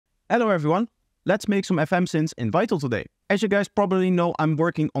Hello everyone, let's make some FM synths in Vital today. As you guys probably know, I'm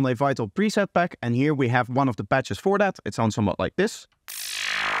working on a Vital preset pack and here we have one of the patches for that. It sounds somewhat like this.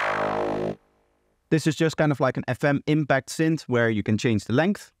 This is just kind of like an FM impact synth where you can change the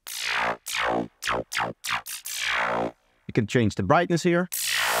length. You can change the brightness here.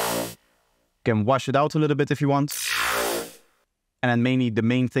 You can wash it out a little bit if you want. And then mainly the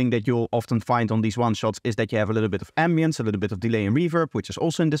main thing that you'll often find on these one-shots is that you have a little bit of ambience, a little bit of delay and reverb, which is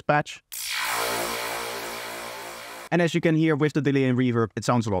also in this patch. And as you can hear with the delay and reverb, it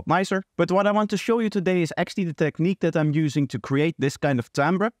sounds a lot nicer. But what I want to show you today is actually the technique that I'm using to create this kind of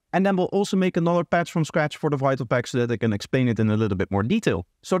timbre. And then we'll also make another patch from scratch for the Vital pack so that I can explain it in a little bit more detail.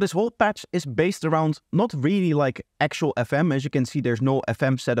 So this whole patch is based around not really like actual FM. As you can see, there's no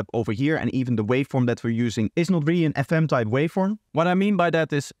FM setup over here. And even the waveform that we're using is not really an FM type waveform. What I mean by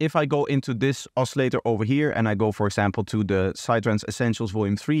that is if I go into this oscillator over here and I go, for example, to the Psytrance Essentials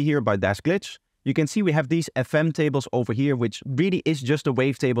Volume 3 here by Dash Glitch, you can see we have these FM tables over here, which really is just a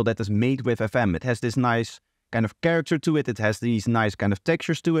wavetable that is made with FM. It has this nice kind of character to it. It has these nice kind of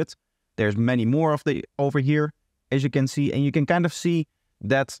textures to it. There's many more of the over here, as you can see. And you can kind of see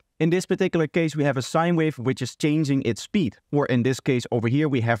that in this particular case, we have a sine wave, which is changing its speed. Or in this case over here,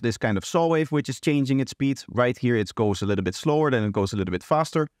 we have this kind of saw wave, which is changing its speed. Right here, it goes a little bit slower, then it goes a little bit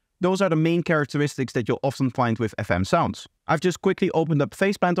faster. Those are the main characteristics that you'll often find with FM sounds. I've just quickly opened up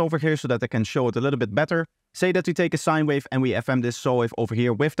Faceplant over here so that I can show it a little bit better. Say that we take a sine wave and we FM this saw wave over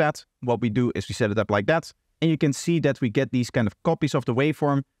here with that. What we do is we set it up like that. And you can see that we get these kind of copies of the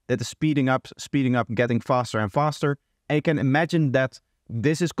waveform that is speeding up, getting faster and faster. And you can imagine that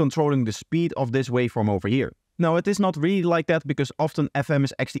this is controlling the speed of this waveform over here. Now, it is not really like that because often FM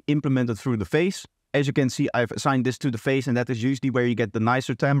is actually implemented through the phase. As you can see, I've assigned this to the phase and that is usually where you get the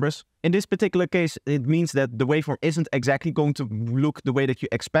nicer timbres. In this particular case, it means that the waveform isn't exactly going to look the way that you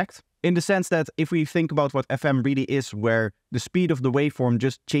expect. In the sense that if we think about what FM really is, where the speed of the waveform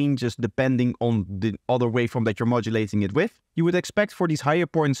just changes depending on the other waveform that you're modulating it with, you would expect for these higher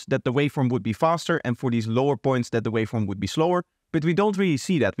points that the waveform would be faster and for these lower points that the waveform would be slower. But we don't really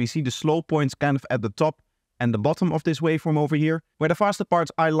see that. We see the slow points kind of at the top and the bottom of this waveform over here, where the faster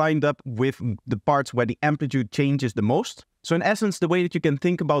parts are lined up with the parts where the amplitude changes the most. So in essence, the way that you can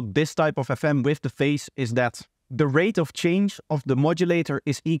think about this type of FM with the phase is that the rate of change of the modulator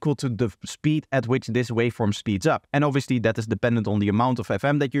is equal to the speed at which this waveform speeds up. And obviously that is dependent on the amount of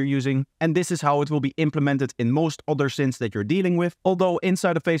FM that you're using. And this is how it will be implemented in most other synths that you're dealing with. Although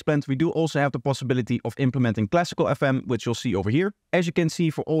inside of Faceplant, we do also have the possibility of implementing classical FM, which you'll see over here. As you can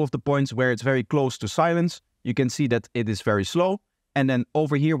see, for all of the points where it's very close to silence, you can see that it is very slow. And then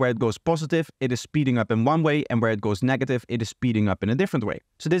over here where it goes positive, it is speeding up in one way, and where it goes negative, it is speeding up in a different way.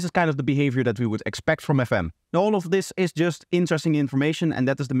 So this is kind of the behavior that we would expect from FM. Now all of this is just interesting information, and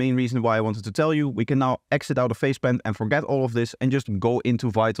that is the main reason why I wanted to tell you. We can now exit out of Faceplant and forget all of this and just go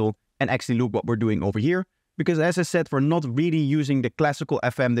into Vital and actually look what we're doing over here. Because as I said, we're not really using the classical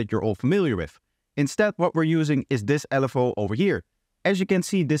FM that you're all familiar with. Instead, what we're using is this LFO over here. As you can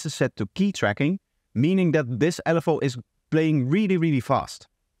see, this is set to key tracking, meaning that this LFO is playing really, really fast.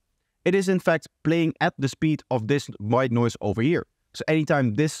 It is in fact playing at the speed of this white noise over here. So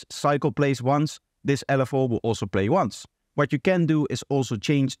anytime this cycle plays once, this LFO will also play once. What you can do is also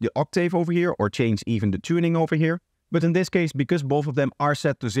change the octave over here or change even the tuning over here. But in this case, because both of them are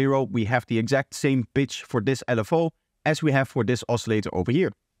set to 0, we have the exact same pitch for this LFO as we have for this oscillator over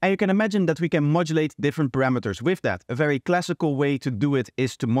here. And you can imagine that we can modulate different parameters with that. A very classical way to do it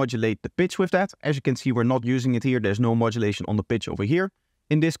is to modulate the pitch with that. As you can see, we're not using it here. There's no modulation on the pitch over here.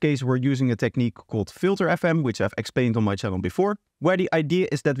 In this case, we're using a technique called filter FM, which I've explained on my channel before, where the idea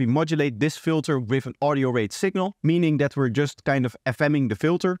is that we modulate this filter with an audio rate signal, meaning that we're just kind of FMing the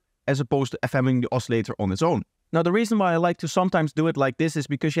filter as opposed to FMing the oscillator on its own. Now, the reason why I like to sometimes do it like this is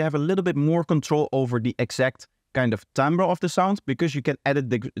because you have a little bit more control over the exact kind of timbre of the sound, because you can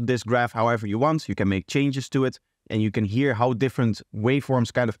edit this graph however you want. You can make changes to it and you can hear how different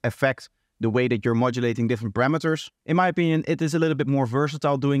waveforms kind of affect the way that you're modulating different parameters. In my opinion, it is a little bit more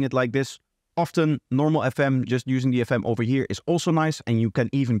versatile doing it like this. Often normal FM, just using the FM over here, is also nice and you can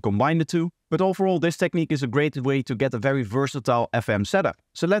even combine the two. But overall, this technique is a great way to get a very versatile FM setup.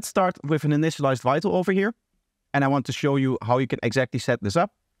 So let's start with an initialized Vital over here. And I want to show you how you can exactly set this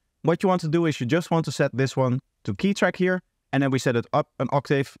up. What you want to do is you just want to set this one to key track here, and then we set it up an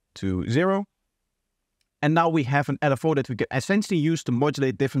octave to 0. And now we have an LFO that we can essentially use to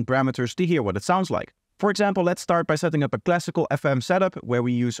modulate different parameters to hear what it sounds like. For example, let's start by setting up a classical FM setup where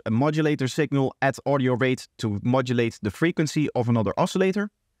we use a modulator signal at audio rate to modulate the frequency of another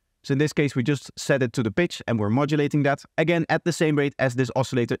oscillator. So in this case, we just set it to the pitch and we're modulating that, again, at the same rate as this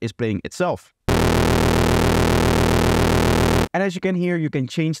oscillator is playing itself. And as you can hear, you can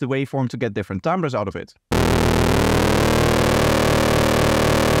change the waveform to get different timbres out of it.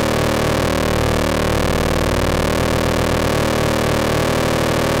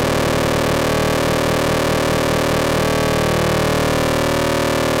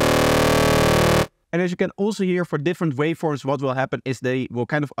 And as you can also hear, for different waveforms, what will happen is they will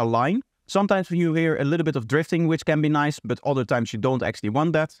kind of align. Sometimes you hear a little bit of drifting, which can be nice, but other times you don't actually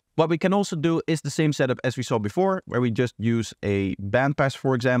want that. What we can also do is the same setup as we saw before, where we just use a bandpass,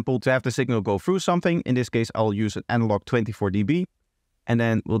 for example, to have the signal go through something. In this case, I'll use an analog 24 dB. And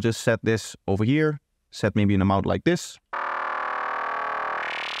then we'll just set this over here, set maybe an amount like this.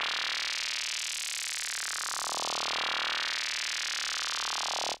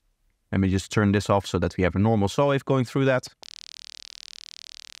 Let me just turn this off so that we have a normal saw wave going through that.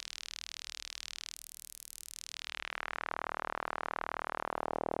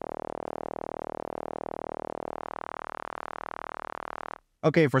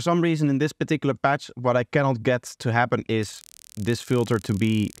 Okay, for some reason in this particular patch, what I cannot get to happen is this filter to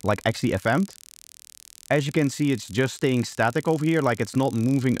be like actually FM'd. As you can see, it's just staying static over here, like it's not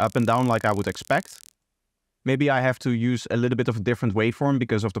moving up and down like I would expect. Maybe I have to use a little bit of a different waveform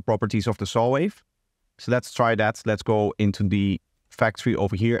because of the properties of the saw wave. So let's try that. Let's go into the factory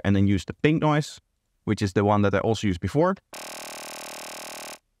over here and then use the pink noise, which is the one that I also used before.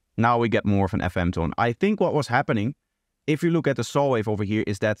 Now we get more of an FM tone. I think what was happening, if you look at the saw wave over here,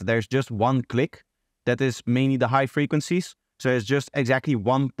 is that there's just one click that is mainly the high frequencies. So it's just exactly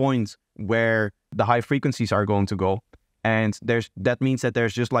one point where the high frequencies are going to go. And that means that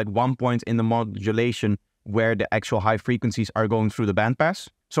there's just like one point in the modulation where the actual high frequencies are going through the bandpass.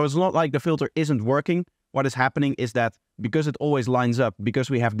 So it's not like the filter isn't working. What is happening is that because it always lines up, because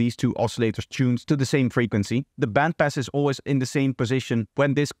we have these two oscillators tuned to the same frequency, the bandpass is always in the same position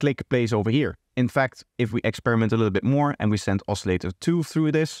when this click plays over here. In fact, if we experiment a little bit more and we send oscillator 2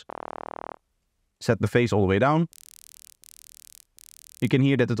 through this, set the phase all the way down, you can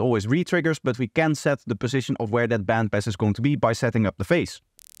hear that it always re-triggers, but we can set the position of where that bandpass is going to be by setting up the phase.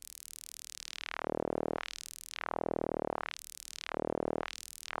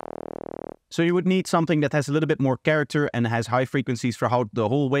 So you would need something that has a little bit more character and has high frequencies throughout the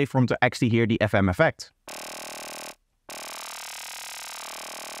whole waveform to actually hear the FM effect.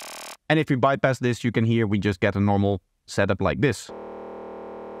 And if we bypass this, you can hear we just get a normal setup like this,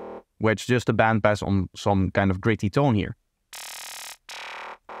 where it's just a bandpass on some kind of gritty tone here.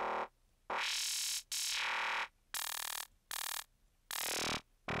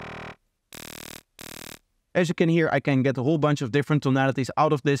 As you can hear, I can get a whole bunch of different tonalities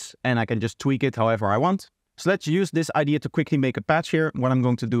out of this, and I can just tweak it however I want. So let's use this idea to quickly make a patch here. What I'm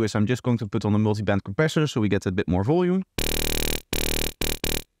going to do is I'm just going to put on a multi-band compressor so we get a bit more volume.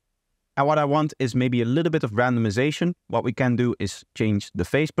 And what I want is maybe a little bit of randomization. What we can do is change the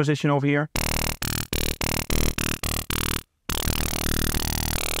phase position over here.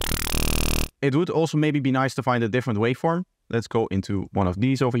 It would also maybe be nice to find a different waveform. Let's go into one of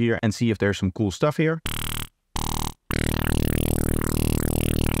these over here and see if there's some cool stuff here.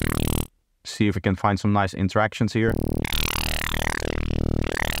 See if we can find some nice interactions here.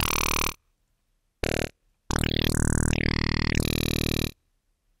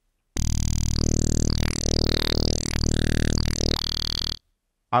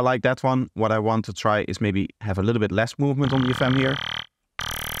 I like that one. What I want to try is maybe have a little bit less movement on the FM here.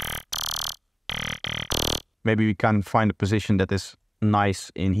 Maybe we can find a position that is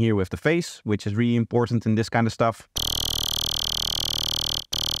nice in here with the phase, which is really important in this kind of stuff.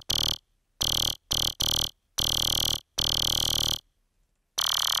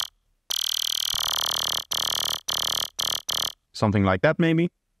 Something like that maybe.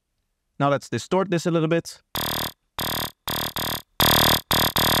 Now let's distort this a little bit.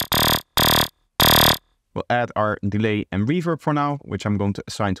 We'll add our delay and reverb for now, which I'm going to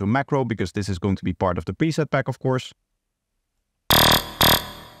assign to a macro because this is going to be part of the preset pack, of course.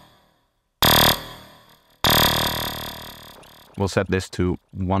 We'll set this to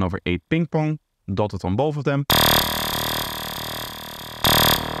 1/8 ping pong, dotted on both of them.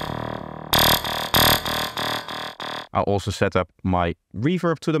 I'll also set up my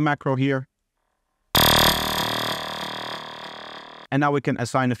reverb to the macro here. And now we can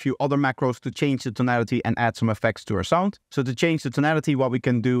assign a few other macros to change the tonality and add some effects to our sound. So to change the tonality, what we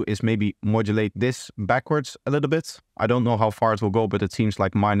can do is maybe modulate this backwards a little bit. I don't know how far it will go, but it seems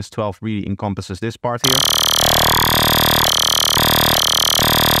like -12 really encompasses this part here.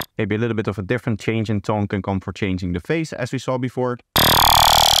 Maybe a little bit of a different change in tone can come for changing the phase, as we saw before.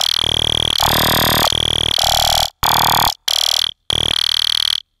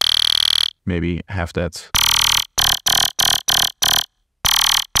 maybe have that.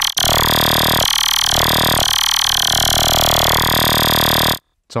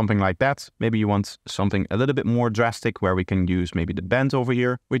 Something like that. Maybe you want something a little bit more drastic where we can use maybe the bend over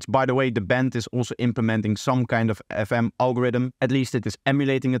here, which by the way, the bend is also implementing some kind of FM algorithm. At least it is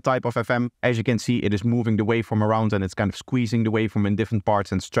emulating a type of FM. As you can see, it is moving the waveform around and it's kind of squeezing the waveform in different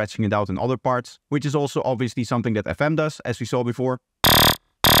parts and stretching it out in other parts, which is also obviously something that FM does, as we saw before.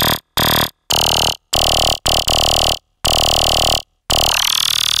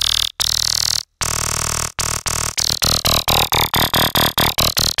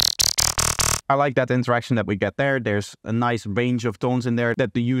 I like that interaction that we get there. There's a nice range of tones in there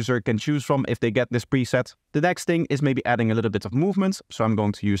that the user can choose from if they get this preset. The next thing is maybe adding a little bit of movement. So I'm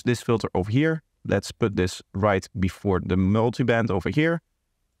going to use this filter over here. Let's put this right before the multiband over here.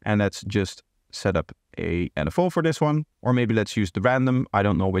 And let's just set up a NFO for this one. Or maybe let's use the random. I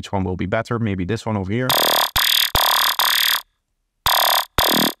don't know which one will be better. Maybe this one over here.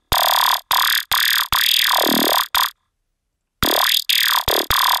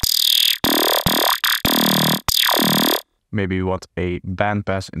 Maybe we want a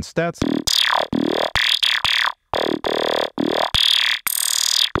bandpass instead.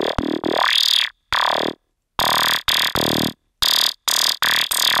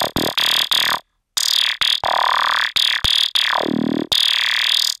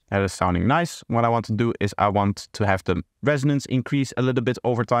 That is sounding nice. What I want to do is I want to have the resonance increase a little bit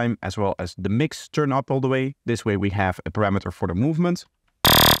over time, as well as the mix turn up all the way. This way we have a parameter for the movement.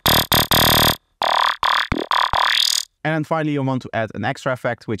 And then finally, you want to add an extra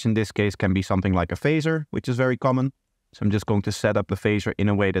effect, which in this case can be something like a phaser, which is very common. So I'm just going to set up the phaser in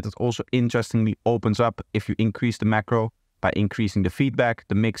a way that it also interestingly opens up if you increase the macro by increasing the feedback,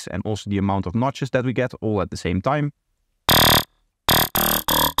 the mix, and also the amount of notches that we get all at the same time.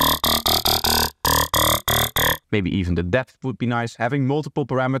 Maybe even the depth would be nice. Having multiple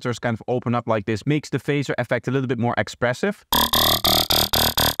parameters kind of open up like this makes the phaser effect a little bit more expressive.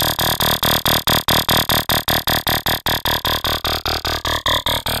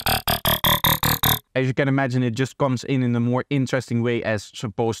 As you can imagine, it just comes in a more interesting way as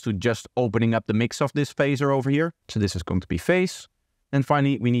opposed to just opening up the mix of this phaser over here. So this is going to be phase. And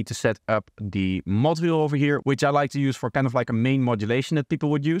finally, we need to set up the mod wheel over here, which I like to use for kind of like a main modulation that people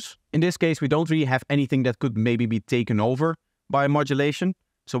would use. In this case, we don't really have anything that could maybe be taken over by a modulation.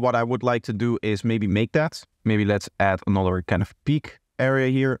 So what I would like to do is maybe make that. Maybe let's add another kind of peak area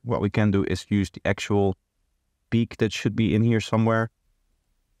here. What we can do is use the actual peak that should be in here somewhere.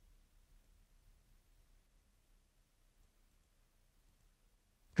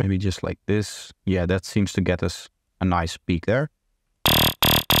 Maybe just like this. Yeah, that seems to get us a nice peak there.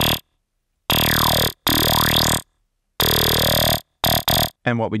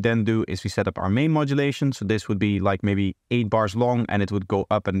 And what we then do is we set up our main modulation. So this would be like maybe 8 bars long and it would go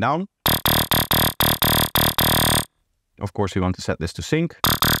up and down. Of course, we want to set this to sync.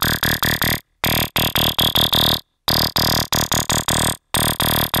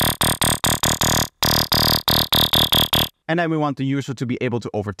 And then we want the user to be able to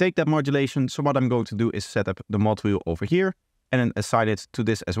overtake that modulation. So what I'm going to do is set up the mod wheel over here and then assign it to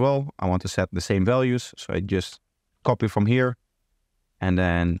this as well. I want to set the same values. So I just copy from here and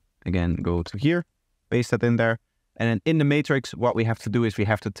then again, go to here, paste that in there. And then in the matrix, what we have to do is we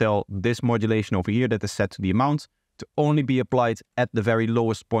have to tell this modulation over here that is set to the amount to only be applied at the very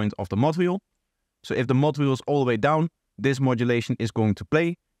lowest point of the mod wheel. So if the mod wheel is all the way down, this modulation is going to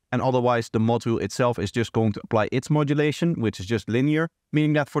play. And otherwise, the mod wheel itself is just going to apply its modulation, which is just linear,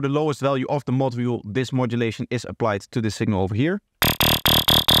 meaning that for the lowest value of the mod wheel, this modulation is applied to the signal over here.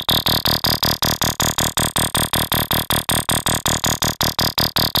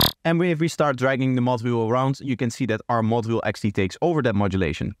 And if we start dragging the mod wheel around, you can see that our mod wheel actually takes over that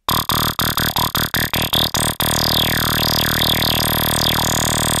modulation.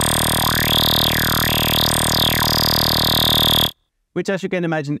 Which, as you can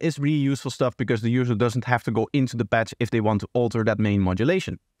imagine, is really useful stuff because the user doesn't have to go into the patch if they want to alter that main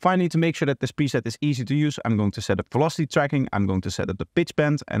modulation. Finally, to make sure that this preset is easy to use, I'm going to set up velocity tracking, I'm going to set up the pitch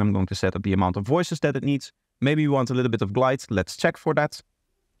bend, and I'm going to set up the amount of voices that it needs. Maybe you want a little bit of glide, let's check for that.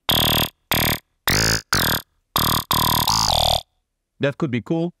 That could be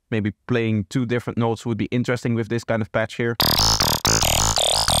cool. Maybe playing 2 different notes would be interesting with this kind of patch here.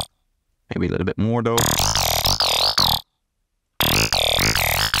 Maybe a little bit more though.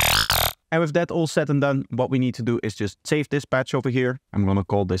 And with that all said and done, what we need to do is just save this patch over here. I'm going to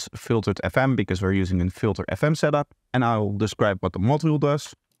call this filtered FM because we're using a filter FM setup. And I'll describe what the mod wheel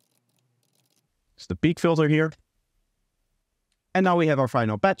does. It's the peak filter here. And now we have our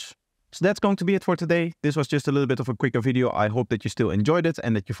final patch. So that's going to be it for today. This was just a little bit of a quicker video. I hope that you still enjoyed it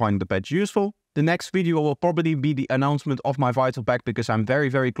and that you find the patch useful. The next video will probably be the announcement of my Vital pack because I'm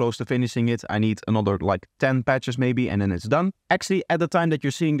very close to finishing it. I need another like 10 patches maybe and then it's done. Actually, at the time that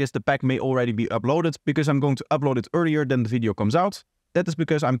you're seeing this, the pack may already be uploaded because I'm going to upload it earlier than the video comes out. That is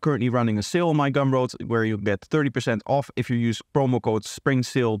because I'm currently running a sale on my Gumroad where you get 30% off if you use promo code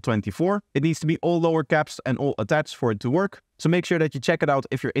SPRINGSALE24. It needs to be all lower caps and all attached for it to work. So make sure that you check it out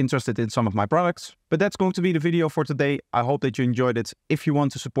if you're interested in some of my products. But that's going to be the video for today. I hope that you enjoyed it. If you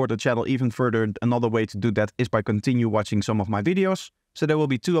want to support the channel even further, another way to do that is by continue watching some of my videos. So there will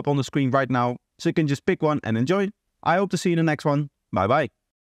be 2 up on the screen right now. So you can just pick one and enjoy. I hope to see you in the next one. Bye bye.